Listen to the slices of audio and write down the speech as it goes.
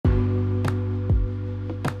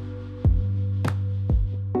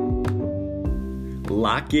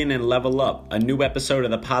Lock in and level up. A new episode of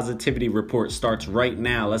the Positivity Report starts right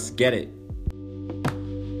now. Let's get it.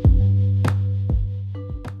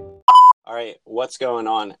 All right, what's going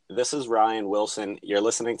on? This is Ryan Wilson. You're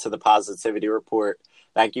listening to the Positivity Report.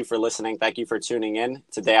 Thank you for listening. Thank you for tuning in.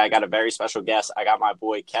 Today, I got a very special guest. I got my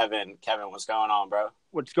boy, Kevin. Kevin, what's going on, bro?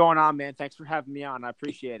 What's going on, man? Thanks for having me on. I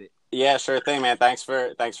appreciate it. Yeah, sure thing, man. Thanks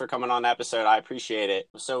for coming on the episode. I appreciate it.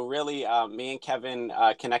 So really, me and Kevin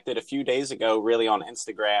connected a few days ago, really on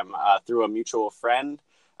Instagram through a mutual friend.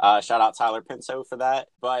 Shout out Tyler Pinto for that.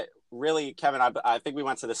 But really, Kevin, I think we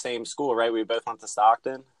went to the same school, right? We both went to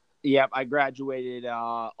Stockton. Yep, I graduated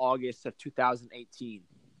August of 2018.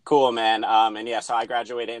 Cool, man. And yeah, so I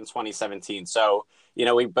graduated in 2017. So, you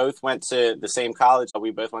know, we both went to the same college.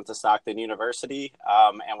 We both went to Stockton University,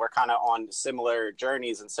 and we're kind of on similar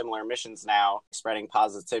journeys and similar missions now, spreading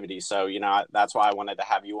positivity. So, you know, that's why I wanted to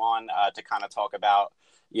have you on to kind of talk about,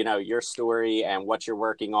 you know, your story and what you're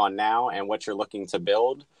working on now and what you're looking to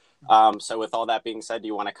build. So with all that being said, do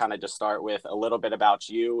you want to kind of just start with a little bit about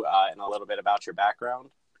you and a little bit about your background?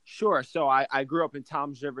 Sure. So I grew up in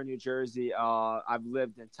Toms River, New Jersey. I've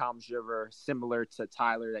lived in Toms River, similar to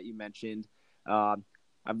Tyler that you mentioned.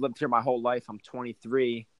 I've lived here my whole life. I'm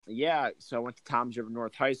 23. Yeah. So I went to Toms River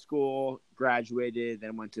North High School, graduated,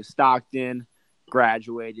 then went to Stockton,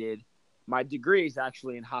 graduated. My degree is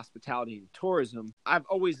actually in hospitality and tourism. I've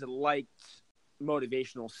always liked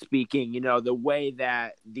motivational speaking, you know, the way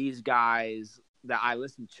that these guys that I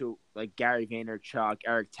listen to, like Gary Vaynerchuk,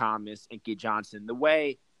 Eric Thomas, Inky Johnson, the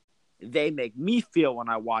way they make me feel when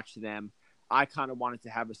I watch them, I kind of wanted to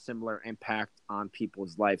have a similar impact on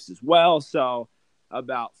people's lives as well. So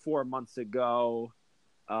about 4 months ago,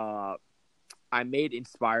 I made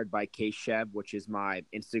InspiredbyKchev, which is my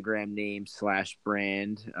Instagram name /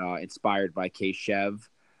 brand, InspiredbyKchev.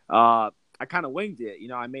 I kind of winged it. You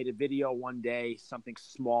know, I made a video one day, something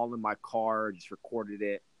small in my car, just recorded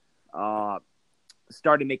it.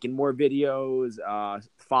 Started making more videos.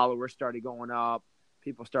 Followers started going up.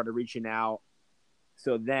 People started reaching out.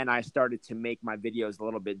 So then I started to make my videos a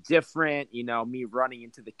little bit different, you know, me running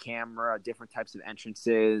into the camera, different types of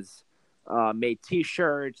entrances, made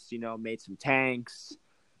t-shirts, you know, made some tanks.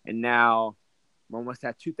 And now I'm almost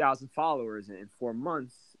at 2,000 followers in 4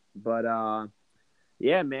 months. But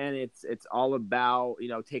yeah, man, it's all about, you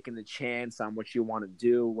know, taking the chance on what you want to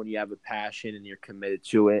do when you have a passion and you're committed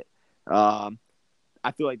to it. I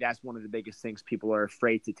feel like that's one of the biggest things. People are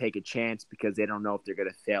afraid to take a chance because they don't know if they're going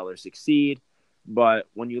to fail or succeed. But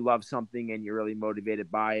when you love something and you're really motivated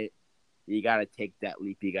by it, you got to take that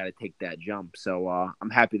leap. You got to take that jump. So I'm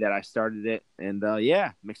happy that I started it. And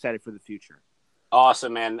yeah, I'm excited for the future.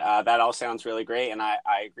 Awesome, man. That all sounds really great. And I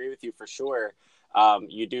agree with you for sure.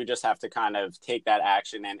 You do just have to kind of take that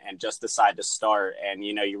action and just decide to start. And,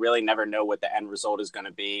 you know, you really never know what the end result is going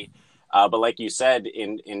to be. But like you said,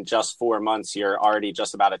 in just 4 months, you're already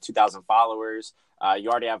just about at 2,000 followers. You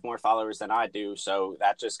already have more followers than I do. So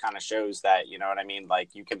that just kind of shows that, you know what I mean?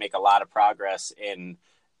 Like you can make a lot of progress in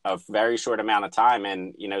a very short amount of time.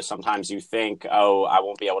 And, you know, sometimes you think, oh, I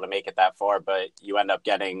won't be able to make it that far, but you end up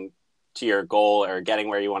getting to your goal or getting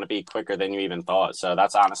where you want to be quicker than you even thought. So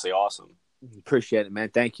that's honestly awesome. Appreciate it, man.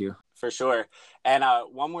 Thank you. For sure. And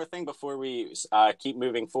one more thing before we keep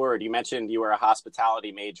moving forward. You mentioned you were a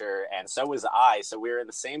hospitality major, and so was I. So we were in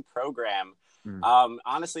the same program.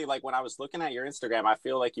 Honestly, like when I was looking at your Instagram, I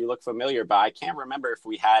feel like you look familiar, but I can't remember if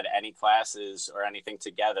we had any classes or anything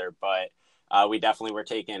together. But we definitely were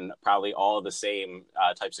taking probably all of the same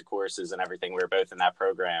types of courses and everything. We were both in that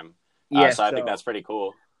program. Yeah, so I think that's pretty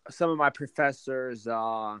cool. Some of my professors,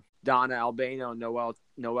 Donna Albano,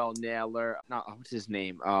 Noel Naylor, what's his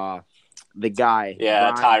name? The guy.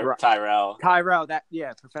 Yeah, Tyrell. Tyrell,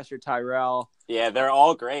 Professor Tyrell. Yeah, they're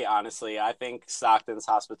all great, honestly. I think Stockton's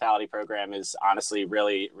hospitality program is honestly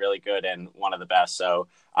really, really good and one of the best. So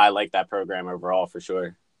I like that program overall for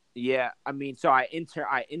sure. Yeah, I mean, so I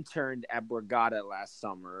interned at Borgata last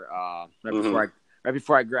summer, right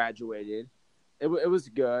before I graduated. It was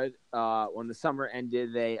good. When the summer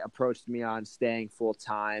ended, they approached me on staying full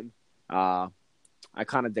time. I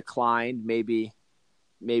kind of declined. Maybe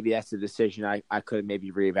that's a decision I could have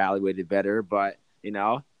maybe reevaluated better. But, you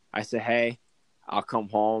know, I said, hey, I'll come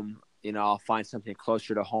home. You know, I'll find something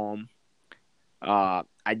closer to home.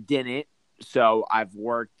 I didn't. So I've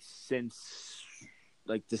worked since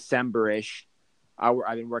like December-ish.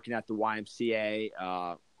 I've been working at the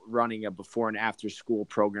YMCA, running a before and after school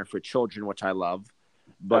program for children, which I love.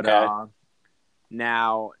 But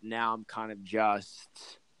now I'm kind of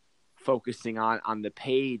just focusing on the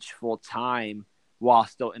page full time while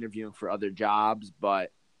still interviewing for other jobs.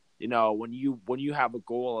 But, you know, when you have a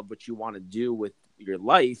goal of what you want to do with your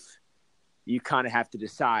life, you kind of have to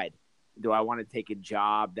decide, do I want to take a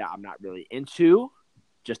job that I'm not really into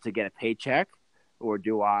just to get a paycheck, or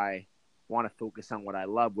do I want to focus on what I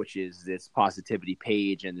love, which is this positivity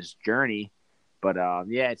page and this journey? But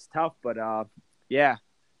yeah, it's tough. But yeah,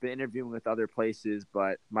 been interviewing with other places,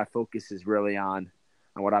 but my focus is really on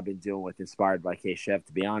what I've been doing with InspiredbyKchev,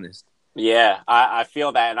 to be honest. Yeah, I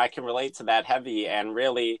feel that, and I can relate to that heavy. And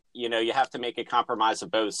really, you have to make a compromise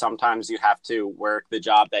of both. Sometimes you have to work the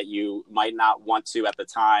job that you might not want to at the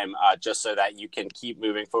time, just so that you can keep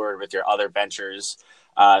moving forward with your other ventures.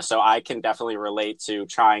 So I can definitely relate to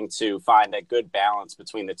trying to find a good balance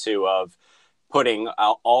between the two, of putting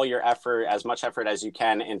all your effort, as much effort as you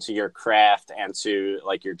can, into your craft and to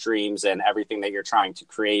like your dreams and everything that you're trying to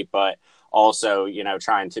create, but also,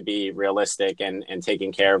 trying to be realistic and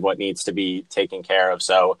taking care of what needs to be taken care of.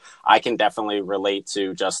 So I can definitely relate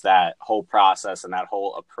to just that whole process and that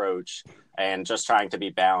whole approach, and just trying to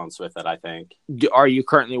be balanced with it, I think. Are you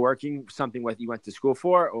currently working something you went to school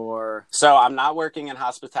for, or? So I'm not working in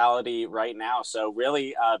hospitality right now. So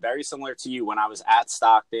really, very similar to you. When I was at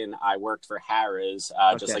Stockton, I worked for Harrah's,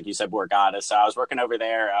 just like you said, Borgata. So I was working over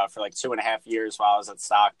there for like 2.5 years while I was at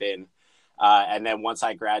Stockton. And then once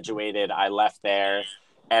I graduated, I left there,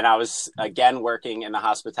 and I was again working in the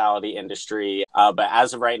hospitality industry. But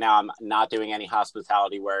as of right now, I'm not doing any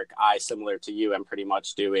hospitality work. I, similar to you, am pretty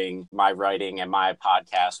much doing my writing and my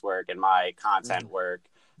podcast work and my content work,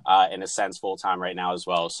 in a sense, full time right now as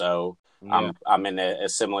well. So yeah. I'm in a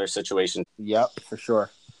similar situation. Yep, for sure.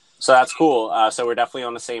 So that's cool. So we're definitely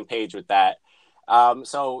on the same page with that.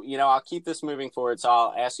 So, I'll keep this moving forward. So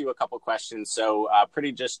I'll ask you a couple questions. So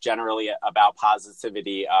pretty just generally about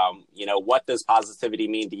positivity. What does positivity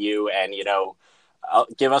mean to you? And,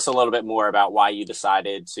 give us a little bit more about why you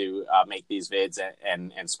decided to make these vids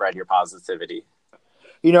and spread your positivity.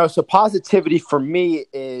 So positivity for me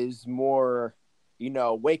is more,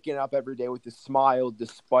 waking up every day with a smile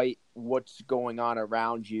despite what's going on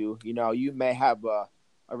around you. You may have a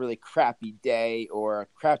really crappy day or a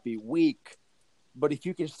crappy week, but if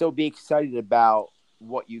you can still be excited about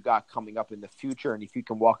what you got coming up in the future, and if you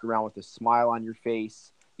can walk around with a smile on your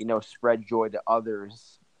face, spread joy to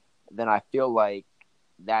others, then I feel like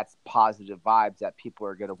that's positive vibes that people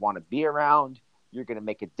are going to want to be around. You're going to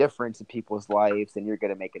make a difference in people's lives, and you're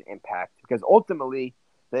going to make an impact. Because ultimately,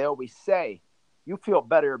 they always say, you feel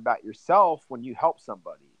better about yourself when you help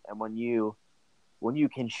somebody. And when you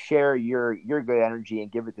can share your good energy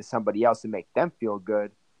and give it to somebody else and make them feel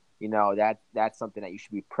good, that's something that you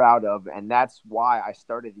should be proud of. And that's why I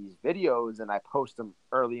started these videos, and I post them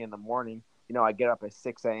early in the morning. I get up at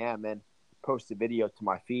 6 a.m. and post a video to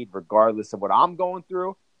my feed regardless of what I'm going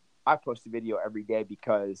through. I post a video every day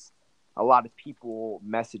because a lot of people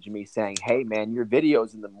message me saying, hey, man, your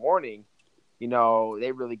videos in the morning,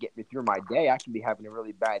 they really get me through my day. I can be having a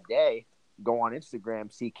really bad day, go on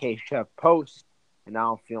Instagram, see KChev post, and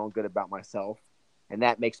now I'm feeling good about myself. And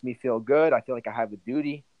that makes me feel good. I feel like I have a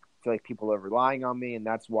duty. I feel like people are relying on me, and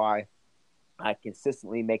that's why I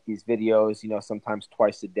consistently make these videos, sometimes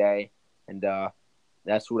twice a day. And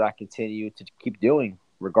that's what I continue to keep doing,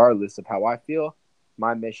 regardless of how I feel.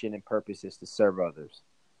 My mission and purpose is to serve others.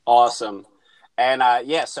 Awesome. And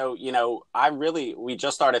so, we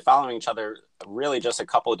just started following each other really just a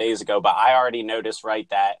couple of days ago, but I already noticed, right,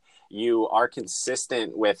 that you are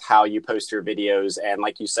consistent with how you post your videos. And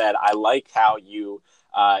like you said, I like how you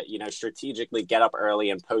strategically get up early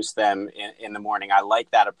and post them in the morning. I like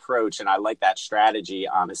that approach, and I like that strategy,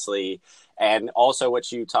 honestly. And also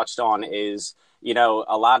what you touched on is,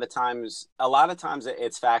 a lot of times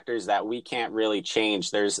it's factors that we can't really change.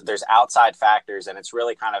 There's outside factors, and it's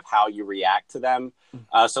really kind of how you react to them.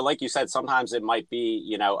 So like you said, sometimes it might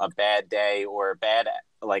be, a bad day or bad,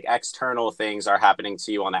 like external things are happening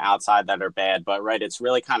to you on the outside that are bad, but right, it's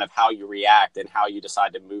really kind of how you react and how you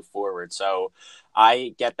decide to move forward. So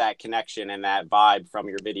I get that connection and that vibe from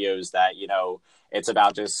your videos that, it's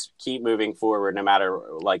about just keep moving forward no matter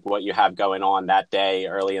like what you have going on that day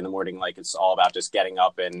early in the morning. Like it's all about just getting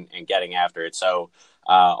up and getting after it. So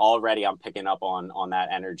already I'm picking up on that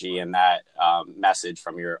energy and that message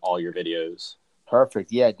from all your videos.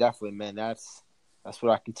 Perfect. Yeah, definitely, man. That's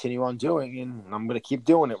what I continue on doing, and I'm going to keep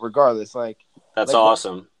doing it regardless. That's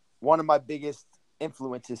awesome. One of my biggest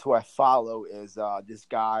influences who I follow is this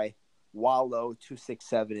guy,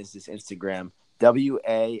 Wallow267 is his Instagram,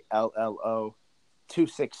 WALLO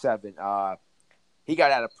 267. He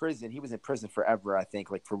got out of prison. He was in prison forever, I think,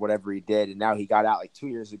 for whatever he did. And now he got out 2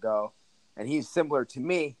 years ago. And he's similar to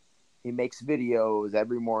me. He makes videos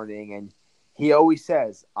every morning. And he always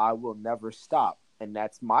says, I will never stop. And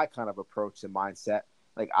that's my kind of approach and mindset.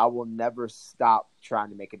 like I will never stop trying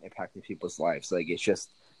to make an impact in people's lives. Like it's just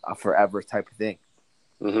a forever type of thing.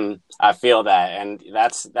 I feel that, and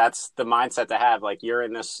that's the mindset to have. Like you're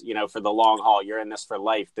in this, for the long haul. You're in this for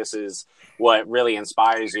life. This is what really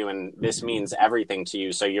inspires you, and this means everything to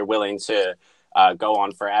you. So you're willing to go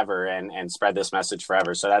on forever and spread this message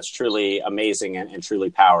forever. So that's truly amazing and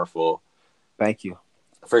truly powerful. Thank you.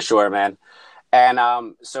 For sure, man.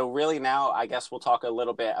 And so really now, I guess we'll talk a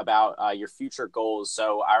little bit about your future goals.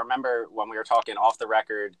 So I remember when we were talking off the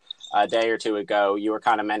record a day or two ago, you were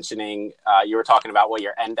kind of mentioning, you were talking about what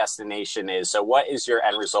your end destination is. So what is your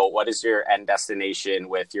end result? What is your end destination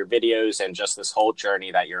with your videos and just this whole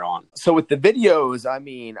journey that you're on? So with the videos, I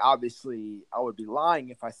mean, obviously I would be lying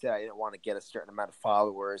if I said I didn't want to get a certain amount of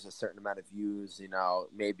followers, a certain amount of views,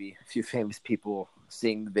 maybe a few famous people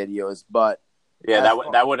seeing the videos, but yeah,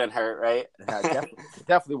 that wouldn't hurt, right?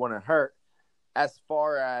 definitely wouldn't hurt. As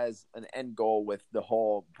far as an end goal with the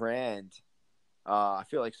whole brand, I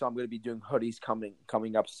feel like I'm going to be doing hoodies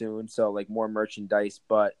coming up soon, so like more merchandise.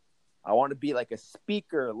 But I want to be like a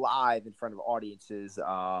speaker live in front of audiences.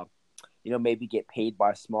 Maybe get paid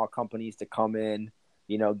by small companies to come in.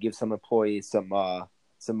 Give some employees some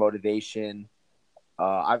motivation.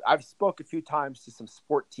 I've spoke a few times to some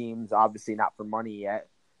sport teams, obviously not for money yet,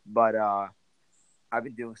 but I've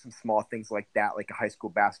been doing some small things like that, like a high school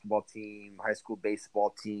basketball team, high school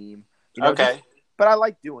baseball team. Okay. But I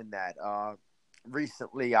like doing that.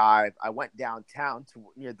 Recently, I went downtown to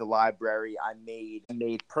near the library. I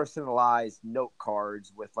made personalized note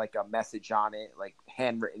cards with like a message on it, like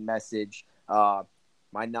handwritten message,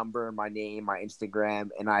 my number, my name, my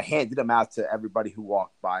Instagram, and I handed them out to everybody who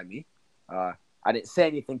walked by me. I didn't say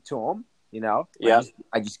anything to them, Yeah.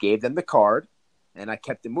 I just gave them the card, and I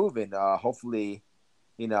kept it moving. Hopefully,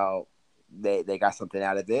 they got something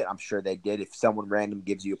out of it. I'm sure they did. If someone random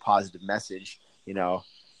gives you a positive message,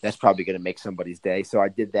 that's probably going to make somebody's day. So I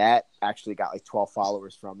did that. Actually got like 12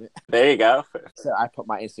 followers from it. There you go. So I put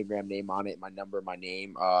my Instagram name on it, my number, my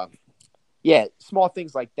name. Yeah, small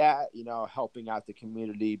things like that, helping out the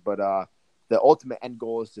community. But the ultimate end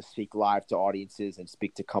goal is to speak live to audiences and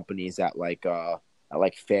speak to companies at like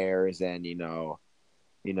fairs and,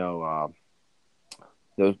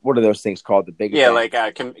 what are those things called? The big events?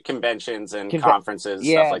 Like conventions and conferences,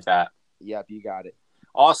 stuff like that. Yep, you got it.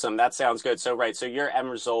 Awesome. That sounds good. So, right. So your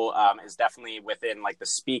end result is definitely within like the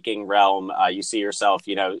speaking realm. You see yourself,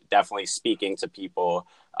 definitely speaking to people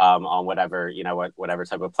on whatever, whatever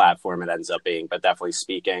type of platform it ends up being, but definitely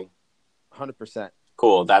speaking. 100%.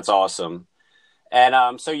 Cool. That's awesome.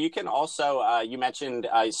 And so you can also, you mentioned,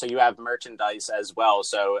 so you have merchandise as well.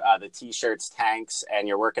 So the T-shirts, tanks, and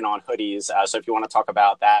you're working on hoodies. So if you want to talk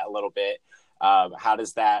about that a little bit, how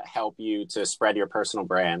does that help you to spread your personal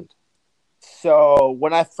brand? So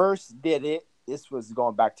when I first did it, this was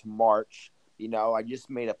going back to March, I just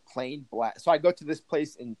made a plain black. So I go to this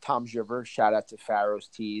place in Tom's River. Shout out to Pharaoh's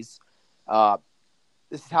Tees.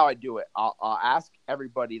 This is how I do it. I'll ask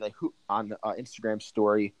everybody like who on the Instagram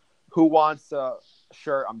story, who wants a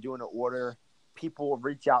shirt? I'm doing an order. People will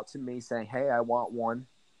reach out to me saying, hey, I want one.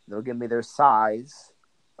 They'll give me their size,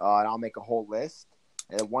 and I'll make a whole list.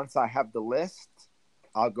 And once I have the list,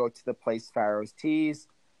 I'll go to the place Pharaoh's Tees.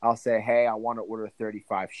 I'll say, hey, I want to order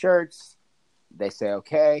 35 shirts. They say,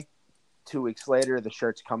 okay. 2 weeks later, the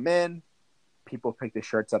shirts come in. People pick the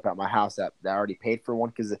shirts up at my house that I already paid for one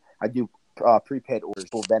because I do prepaid orders.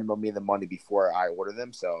 People Venmo me the money before I order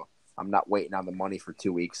them, so I'm not waiting on the money for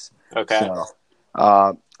 2 weeks. Okay.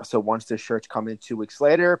 So once the shirts come in 2 weeks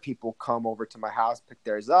later, people come over to my house, pick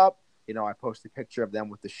theirs up. I post a picture of them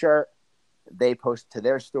with the shirt. They post to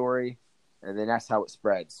their story, and then that's how it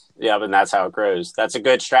spreads. Yeah, but that's how it grows. That's a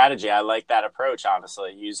good strategy. I like that approach,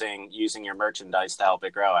 honestly, using your merchandise to help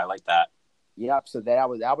it grow. I like that. Yep. So that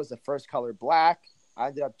was the first color, black. I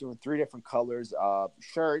ended up doing 3 different colors of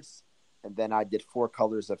shirts, and then I did 4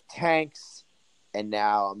 colors of tanks. And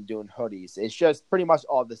now I'm doing hoodies. It's just pretty much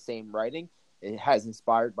all the same writing. It has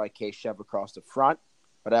InspiredbyKchev across the front,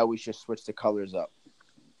 but I always just switch the colors up.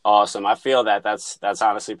 Awesome. I feel that that's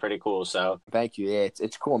honestly pretty cool. So thank you. Yeah,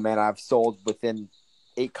 it's cool, man. I've sold within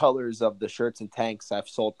 8 colors of the shirts and tanks. I've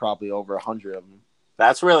sold probably over 100 of them.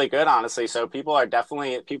 That's really good, honestly. So people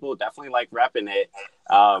definitely like repping it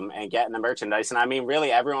and getting the merchandise. And I mean,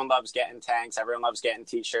 really, everyone loves getting tanks. Everyone loves getting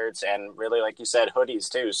T-shirts, and really, like you said, hoodies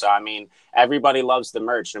too. So I mean, everybody loves the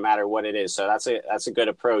merch, no matter what it is. So that's a good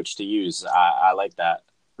approach to use. I like that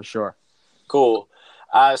for sure. Cool.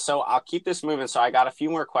 So I'll keep this moving. So I got a few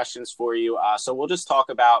more questions for you. So we'll just talk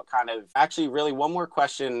about kind of actually really one more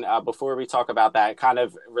question before we talk about that, kind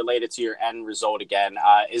of related to your end result again.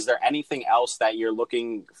 Is there anything else that you're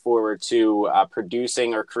looking forward to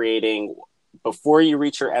producing or creating before you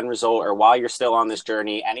reach your end result or while you're still on this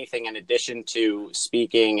journey? Anything in addition to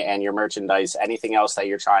speaking and your merchandise, anything else that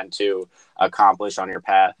you're trying to accomplish on your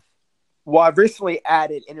path? Well, I've recently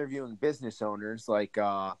added interviewing business owners like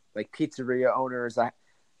pizzeria owners.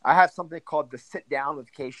 I have something called the Sit Down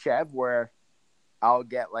with Kchev, where I'll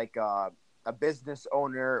get like a business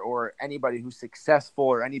owner or anybody who's successful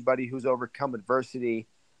or anybody who's overcome adversity.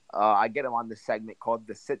 I get them on this segment called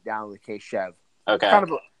the Sit Down with Kchev. Okay.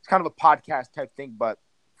 It's kind of a podcast type thing, but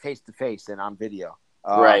face to face and on video.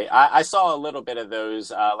 Right. I saw a little bit of those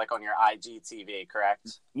like on your IGTV,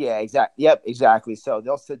 correct? Yeah, exactly. Yep, exactly. So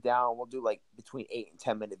they'll sit down. We'll do like between 8 and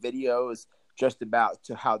 10 minute videos just about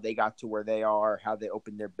to how they got to where they are, how they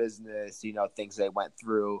opened their business, things they went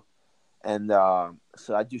through. And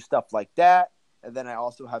so I do stuff like that. And then I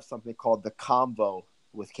also have something called the Convo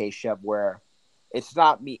with Kchev, where it's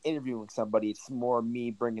not me interviewing somebody. It's more me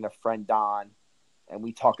bringing a friend on, and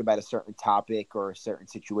we talk about a certain topic or a certain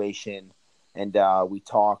situation. And we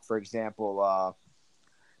talk, for example,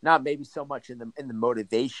 not maybe so much in the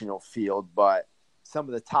motivational field, but some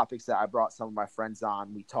of the topics that I brought some of my friends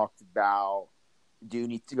on. We talked about, do you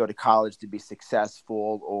need to go to college to be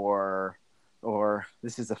successful, or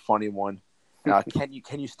this is a funny one. Can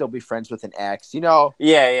you still be friends with an ex?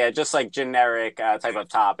 Yeah, just like generic type of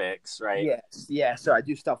topics, right? Yes, yeah. So I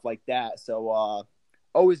do stuff like that. So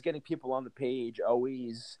always getting people on the page,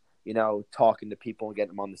 always talking to people and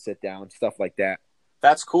getting them on the sit down, stuff like that.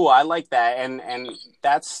 That's cool. I like that. And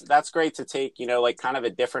that's great to take, like kind of a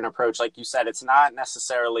different approach. Like you said, it's not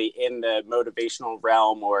necessarily in the motivational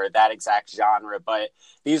realm or that exact genre, but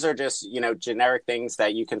these are just, generic things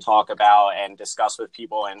that you can talk about and discuss with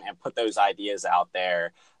people and put those ideas out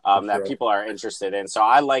there that people are interested in. So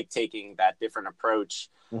I like taking that different approach.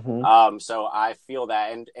 Mm-hmm. So I feel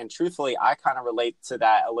that, and truthfully, I kind of relate to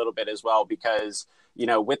that a little bit as well, because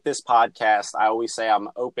with this podcast, I always say I'm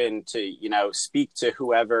open to, speak to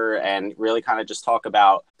whoever and really kind of just talk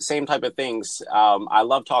about the same type of things. I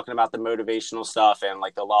love talking about the motivational stuff and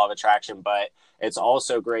like the law of attraction, but it's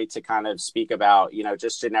also great to kind of speak about,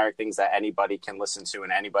 just generic things that anybody can listen to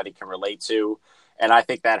and anybody can relate to. And I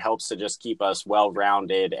think that helps to just keep us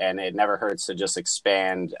well-rounded, and it never hurts to just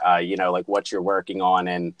expand, like what you're working on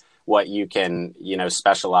and what you can,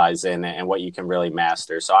 specialize in and what you can really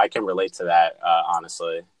master. So I can relate to that,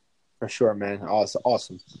 honestly. For sure, man.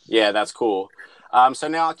 Awesome. Yeah, that's cool. So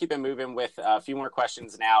now I'll keep it moving with a few more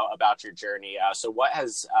questions now about your journey. So what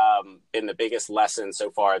has been the biggest lesson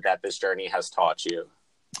so far that this journey has taught you?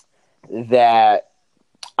 That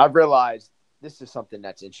I've realized, this is something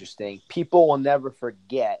that's interesting. People will never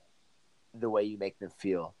forget the way you make them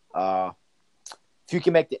feel. If you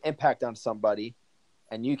can make the impact on somebody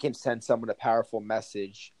and you can send someone a powerful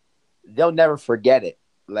message, they'll never forget it.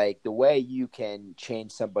 Like the way you can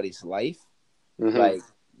change somebody's life, Mm-hmm. like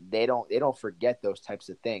they don't forget those types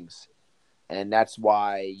of things. And that's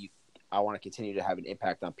why I want to continue to have an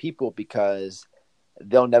impact on people, because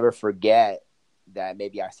they'll never forget that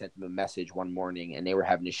maybe I sent them a message one morning and they were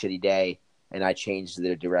having a shitty day and I changed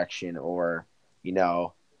their direction. Or,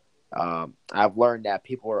 I've learned that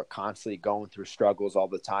people are constantly going through struggles all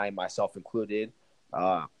the time, myself included.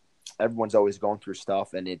 Everyone's always going through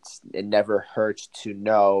stuff, and it never hurts to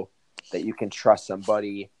know that you can trust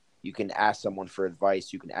somebody. You can ask someone for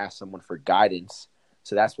advice. You can ask someone for guidance.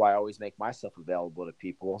 So that's why I always make myself available to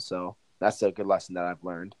people. So that's a good lesson that I've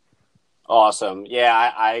learned. Awesome.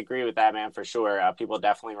 Yeah, I agree with that, man, for sure. People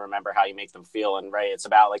definitely remember how you make them feel. And right, it's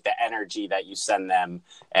about like the energy that you send them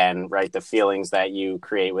and right, the feelings that you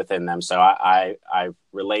create within them. So I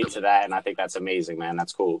relate to that. And I think that's amazing, man.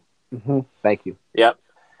 That's cool. Mm-hmm. Thank you. Yep.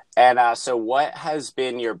 And so what has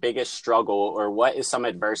been your biggest struggle, or what is some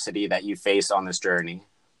adversity that you faced on this journey?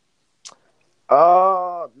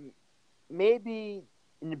 Maybe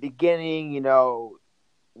in the beginning,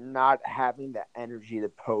 not having the energy to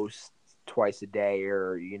post twice a day,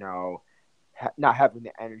 or not having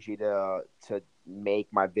the energy to make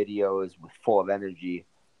my videos full of energy.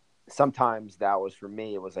 Sometimes that was, for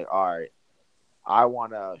me, it was like, all right, I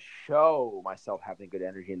want to show myself having good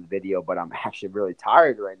energy in the video, but I'm actually really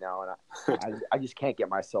tired right now, and I just can't get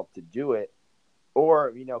myself to do it.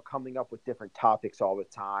 Or coming up with different topics all the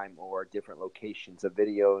time, or different locations of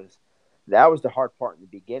videos. That was the hard part in the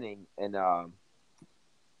beginning, and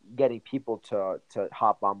getting people to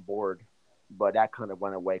hop on board. But that kind of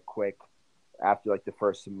went away quick after like the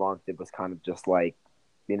first month. It was kind of just like,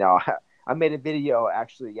 I made a video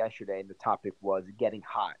actually yesterday, and the topic was getting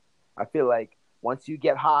hot. I feel like once you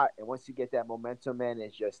get hot and once you get that momentum in,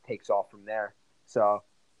 it just takes off from there. So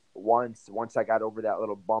once I got over that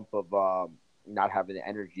little bump of not having the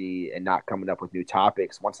energy and not coming up with new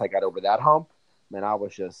topics, once I got over that hump, man, I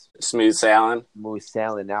was just Smooth sailing. smooth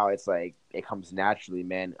sailing. Now it's like it comes naturally,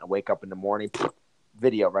 man. I wake up in the morning,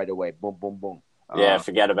 video right away, boom, boom, boom. Yeah,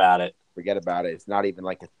 forget about it. Forget about it. It's not even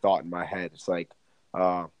like a thought in my head. It's like,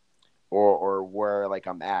 or where like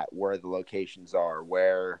I'm at, where the locations are,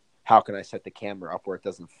 where how can I set the camera up where it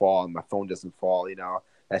doesn't fall and my phone doesn't fall. You know,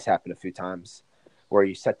 that's happened a few times where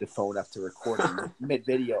you set the phone up to record and mid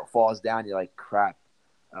video it falls down. You're like, crap.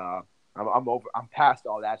 I'm over. I'm past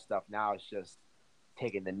all that stuff now. It's just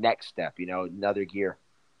taking the next step. You know, another gear.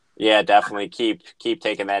 Yeah, definitely keep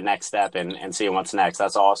taking that next step and seeing what's next.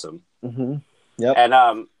 That's awesome. Mm-hmm. Yep.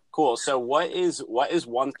 And cool. So what is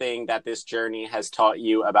one thing that this journey has taught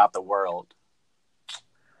you about the world?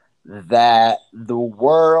 That the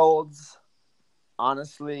world's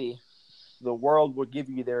honestly, the world will give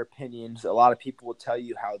you their opinions. A lot of people will tell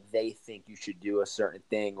you how they think you should do a certain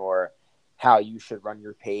thing or how you should run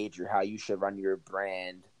your page or how you should run your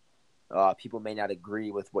brand. People may not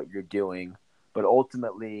agree with what you're doing, but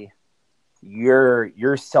ultimately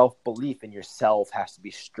your self-belief in yourself has to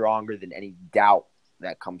be stronger than any doubt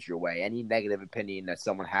that comes your way. Any negative opinion that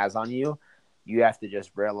someone has on you, you have to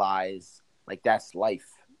just realize, like, that's life.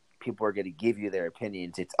 People are going to give you their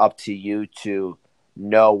opinions. It's up to you to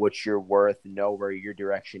know what you're worth, know where your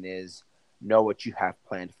direction is, know what you have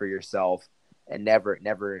planned for yourself, and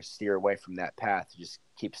never steer away from that path. Just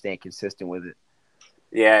keep staying consistent with it.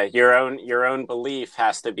 Yeah, your own belief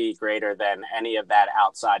has to be greater than any of that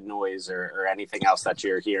outside noise or anything else that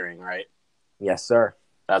you're hearing, right? Yes, sir.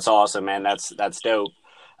 That's awesome, man. That's dope.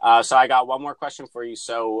 So I got one more question for you.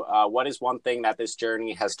 So what is one thing that this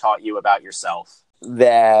journey has taught you about yourself?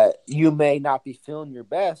 That you may not be feeling your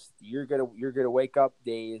best. You're gonna wake up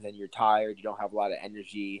days and you're tired. You don't have a lot of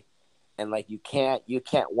energy, and like you can't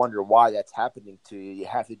wonder why that's happening to you. You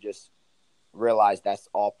have to just realize that's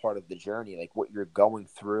all part of the journey. Like what you're going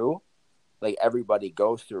through, like everybody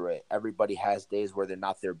goes through it. Everybody has days where they're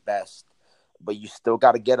not their best, but you still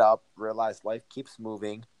got to get up, realize life keeps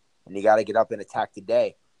moving, and you got to get up and attack the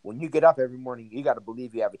day. When you get up every morning, you got to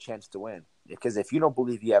believe you have a chance to win. Because if you don't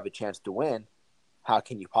believe you have a chance to win, how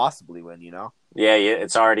can you possibly win, you know? Yeah,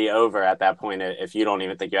 it's already over at that point. If you don't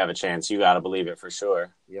even think you have a chance, you got to believe it for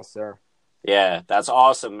sure. Yes, sir. Yeah, that's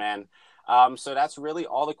awesome, man. So that's really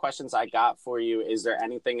all the questions I got for you. Is there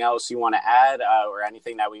anything else you want to add or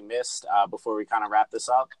anything that we missed before we kind of wrap this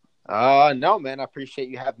up? No, man. I appreciate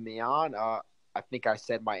you having me on. I think I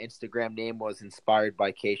said my Instagram name was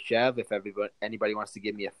InspiredbyKchev. If anybody wants to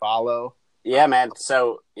give me a follow. Yeah, man.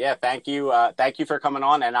 So yeah, thank you. Thank you for coming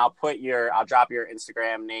on, and I'll drop your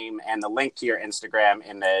Instagram name and the link to your Instagram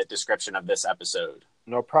in the description of this episode.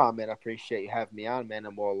 No problem, man. I appreciate you having me on, man,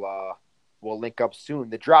 and we'll link up soon.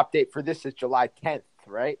 The drop date for this is July 10th,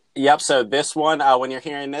 right? Yep. So this one, when you're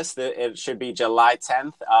hearing this, it should be July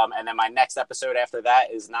 10th. And then my next episode after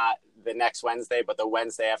that is not the next Wednesday, but the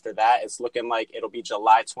Wednesday after that. It's looking like it'll be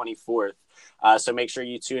July 24th. So make sure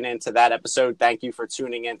you tune into that episode. Thank you for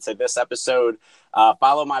tuning into this episode.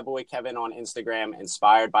 Follow my boy Kevin on Instagram,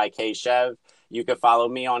 InspiredbyKchev. You can follow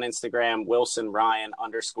me on Instagram,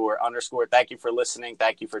 WilsonRyan__. Thank you for listening.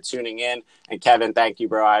 Thank you for tuning in. And Kevin, thank you,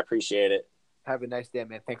 bro. I appreciate it. Have a nice day,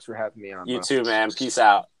 man. Thanks for having me on. You too, man. Peace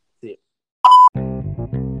out.